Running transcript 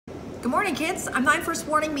Good morning, kids. I'm 9 First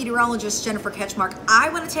Warning Meteorologist Jennifer Ketchmark. I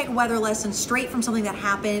want to take a weather lesson straight from something that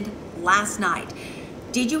happened last night.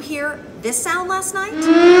 Did you hear this sound last night?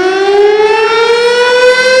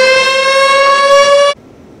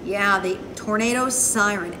 Yeah, the tornado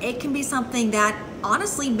siren. It can be something that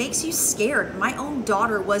honestly makes you scared. My own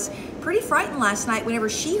daughter was pretty frightened last night whenever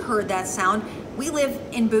she heard that sound. We live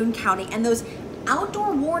in Boone County, and those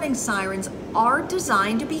outdoor warning sirens are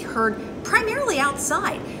designed to be heard primarily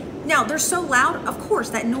outside. Now, they're so loud, of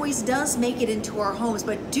course, that noise does make it into our homes,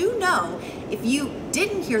 but do know if you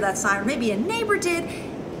didn't hear that siren, maybe a neighbor did,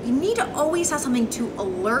 you need to always have something to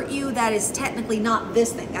alert you that is technically not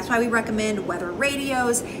this thing. That's why we recommend weather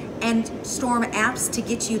radios and storm apps to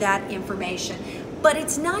get you that information. But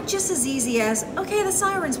it's not just as easy as, okay, the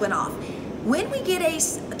sirens went off. When we get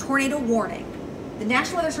a tornado warning, the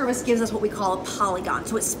National Weather Service gives us what we call a polygon.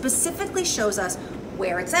 So it specifically shows us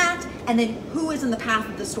where it's at, and then who is in the path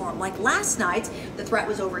of the storm. Like last night, the threat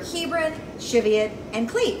was over Hebron, Cheviot, and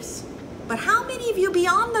Cleves. But how many of you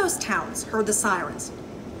beyond those towns heard the sirens?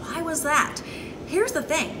 Why was that? Here's the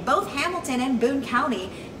thing, both Hamilton and Boone County,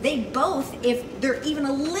 they both, if there even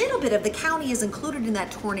a little bit of the county is included in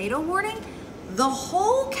that tornado warning, the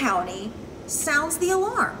whole county sounds the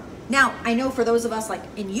alarm. Now, I know for those of us like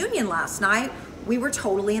in Union last night, we were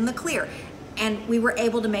totally in the clear. And we were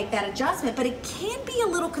able to make that adjustment, but it can be a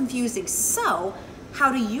little confusing. So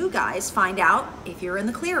how do you guys find out if you're in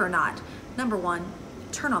the clear or not? Number one,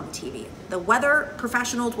 turn on the TV. The weather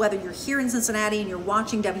professionals, whether you're here in Cincinnati and you're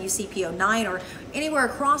watching WCPO 9 or anywhere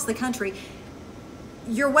across the country,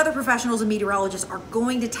 your weather professionals and meteorologists are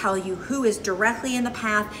going to tell you who is directly in the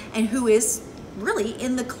path and who is really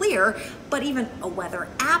in the clear. But even a weather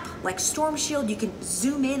app like Storm Shield, you can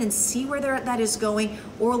zoom in and see where that is going,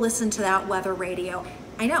 or listen to that weather radio.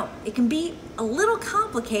 I know it can be a little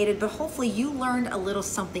complicated, but hopefully you learned a little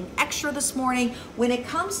something extra this morning when it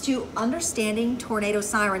comes to understanding tornado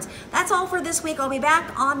sirens. That's all for this week. I'll be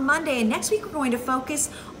back on Monday, and next week we're going to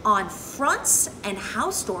focus on fronts and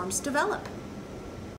how storms develop.